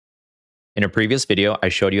In a previous video, I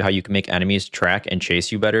showed you how you can make enemies track and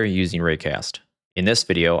chase you better using RayCast. In this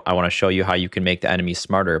video, I want to show you how you can make the enemy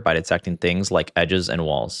smarter by detecting things like edges and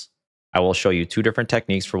walls. I will show you two different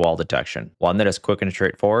techniques for wall detection, one that is quick and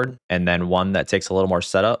straightforward, and then one that takes a little more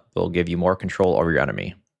setup but will give you more control over your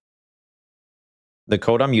enemy. The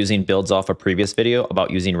code I'm using builds off a previous video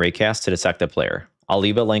about using RayCast to detect a player. I'll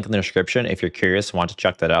leave a link in the description if you're curious and want to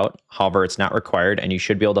check that out. However, it's not required and you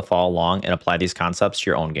should be able to follow along and apply these concepts to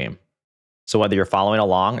your own game. So whether you're following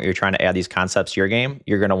along or you're trying to add these concepts to your game,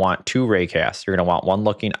 you're going to want two RayCasts. You're going to want one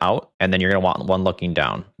looking out, and then you're going to want one looking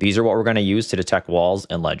down. These are what we're going to use to detect walls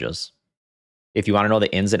and ledges. If you want to know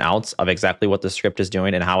the ins and outs of exactly what the script is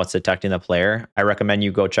doing and how it's detecting the player, I recommend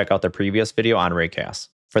you go check out the previous video on RayCast.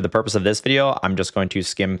 For the purpose of this video, I'm just going to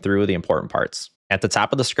skim through the important parts. At the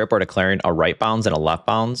top of the script, we're declaring a right bounds and a left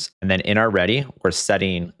bounds. And then in our ready, we're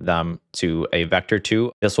setting them to a vector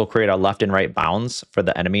 2. This will create a left and right bounds for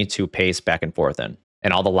the enemy to pace back and forth in.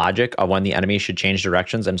 And all the logic of when the enemy should change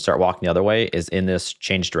directions and start walking the other way is in this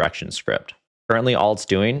change direction script. Currently, all it's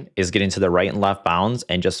doing is getting to the right and left bounds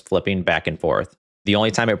and just flipping back and forth. The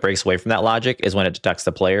only time it breaks away from that logic is when it detects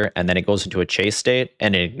the player, and then it goes into a chase state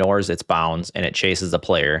and it ignores its bounds and it chases the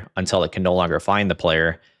player until it can no longer find the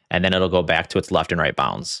player, and then it'll go back to its left and right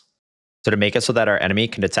bounds. So to make it so that our enemy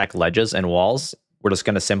can detect ledges and walls, we're just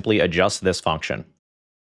going to simply adjust this function.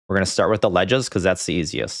 We're going to start with the ledges because that's the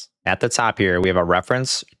easiest. At the top here, we have a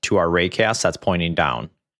reference to our RayCast that's pointing down.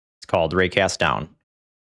 It's called RayCast down.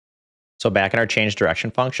 So back in our change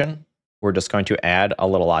direction function, we're just going to add a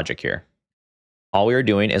little logic here. All we are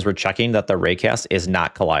doing is we're checking that the RayCast is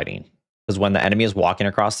not colliding. Because when the enemy is walking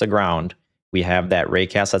across the ground, we have that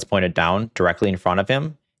RayCast that's pointed down directly in front of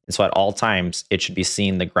him. And so at all times, it should be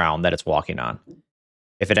seeing the ground that it's walking on.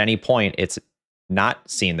 If at any point it's not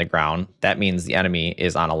seeing the ground, that means the enemy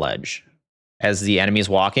is on a ledge. As the enemy is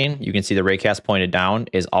walking, you can see the RayCast pointed down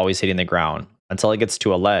is always hitting the ground until it gets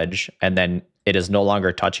to a ledge, and then it is no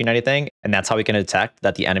longer touching anything. And that's how we can detect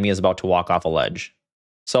that the enemy is about to walk off a ledge.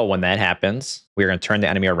 So when that happens, we're going to turn the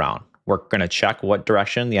enemy around. We're going to check what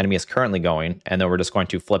direction the enemy is currently going, and then we're just going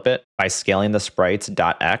to flip it by scaling the sprites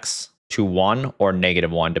 .x to 1 or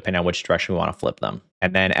 -1, depending on which direction we want to flip them.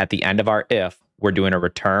 And then at the end of our if, we're doing a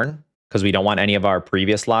return because we don't want any of our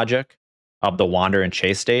previous logic of the wander and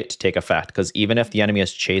chase state to take effect, because even if the enemy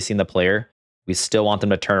is chasing the player, we still want them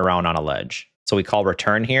to turn around on a ledge. So we call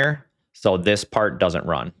return here, so this part doesn't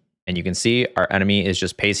run. And you can see our enemy is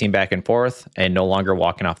just pacing back and forth and no longer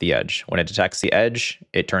walking off the edge. When it detects the edge,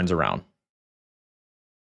 it turns around.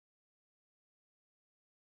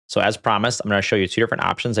 So as promised, I'm going to show you two different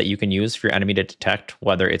options that you can use for your enemy to detect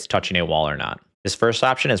whether it's touching a wall or not. This first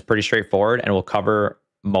option is pretty straightforward and will cover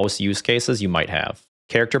most use cases you might have.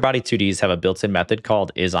 Character Body 2Ds have a built-in method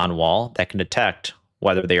called isOnWall that can detect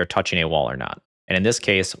whether they are touching a wall or not. And in this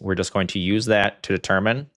case, we're just going to use that to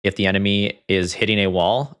determine if the enemy is hitting a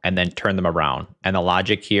wall and then turn them around. And the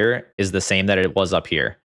logic here is the same that it was up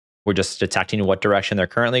here. We're just detecting what direction they're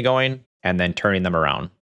currently going and then turning them around.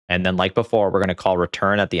 And then like before, we're going to call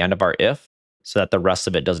return at the end of our if so that the rest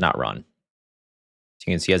of it does not run. So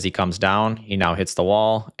you can see as he comes down, he now hits the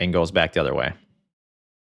wall and goes back the other way.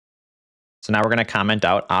 So now we're going to comment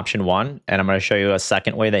out option 1, and I'm going to show you a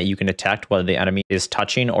second way that you can detect whether the enemy is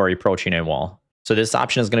touching or approaching a wall. So this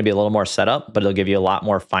option is going to be a little more setup, but it'll give you a lot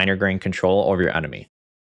more finer grained control over your enemy.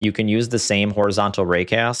 You can use the same horizontal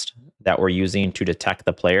RayCast that we're using to detect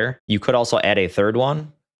the player. You could also add a third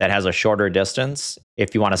one that has a shorter distance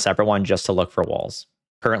if you want a separate one just to look for walls.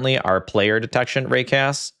 Currently, our player detection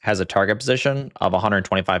RayCast has a target position of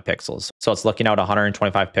 125 pixels. So it's looking out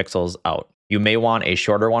 125 pixels out. You may want a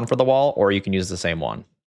shorter one for the wall, or you can use the same one.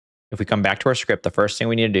 If we come back to our script, the first thing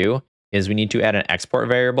we need to do is we need to add an export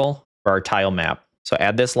variable for our tile map. So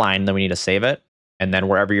add this line, then we need to save it. And then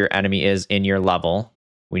wherever your enemy is in your level,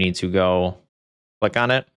 we need to go click on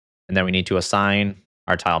it. And then we need to assign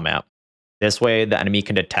our tile map. This way, the enemy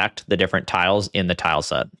can detect the different tiles in the tile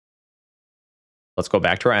set. Let's go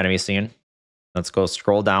back to our enemy scene. Let's go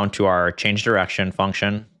scroll down to our change direction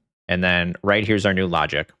function. And then right here's our new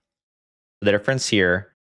logic. The difference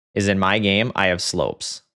here is in my game, I have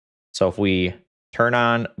slopes. So if we turn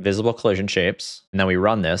on visible collision shapes and then we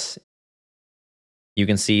run this, you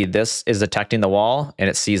can see this is detecting the wall and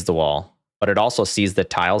it sees the wall, but it also sees the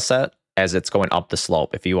tile set as it's going up the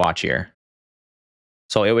slope if you watch here.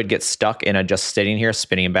 So it would get stuck in a just sitting here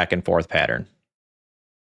spinning back and forth pattern.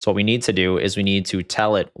 So what we need to do is we need to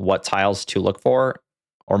tell it what tiles to look for,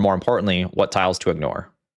 or more importantly, what tiles to ignore.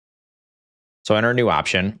 So in our new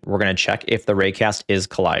option, we're going to check if the RayCast is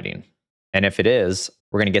colliding. And if it is,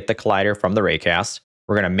 we're going to get the collider from the RayCast.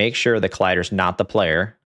 We're going to make sure the collider is not the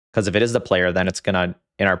player. Because if it is the player, then it's going to,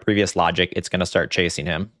 in our previous logic, it's going to start chasing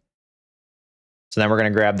him. So then we're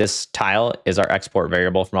going to grab this tile is our export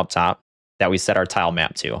variable from up top that we set our tile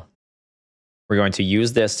map to. We're going to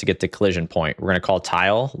use this to get the collision point. We're going to call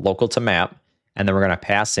tile local to map, and then we're going to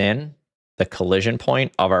pass in the collision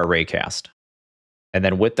point of our RayCast. And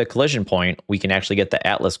then with the collision point, we can actually get the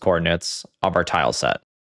atlas coordinates of our tile set.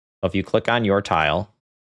 So if you click on your tile,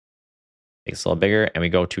 it gets a little bigger, and we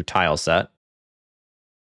go to tile set.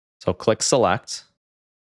 So click select.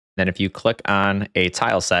 Then if you click on a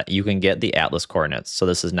tile set, you can get the atlas coordinates. So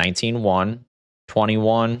this is 19, 1,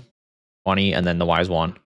 21, 20, and then the Y is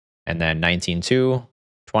 1. And then 19, 2,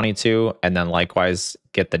 22, and then likewise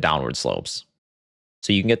get the downward slopes.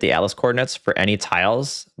 So you can get the atlas coordinates for any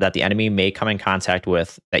tiles that the enemy may come in contact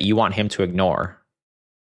with that you want him to ignore.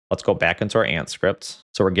 Let's go back into our ant script.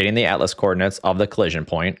 So we're getting the atlas coordinates of the collision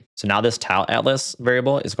point. So now this tile atlas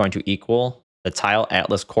variable is going to equal the tile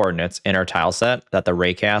atlas coordinates in our tile set that the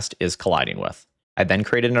RayCast is colliding with. I then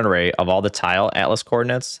created an array of all the tile atlas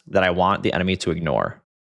coordinates that I want the enemy to ignore.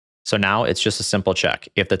 So now it's just a simple check.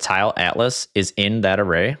 If the tile atlas is in that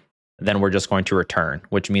array, then we're just going to return,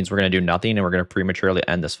 which means we're going to do nothing and we're going to prematurely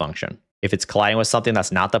end this function. If it's colliding with something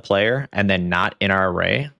that's not the player and then not in our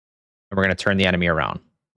array, then we're going to turn the enemy around.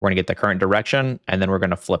 We're going to get the current direction and then we're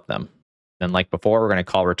going to flip them. Then like before, we're going to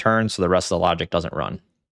call return so the rest of the logic doesn't run.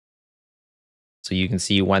 So you can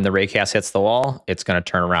see when the RayCast hits the wall, it's going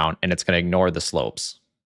to turn around and it's going to ignore the slopes.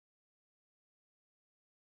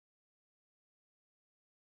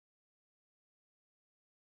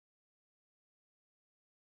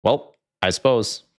 Well, I suppose.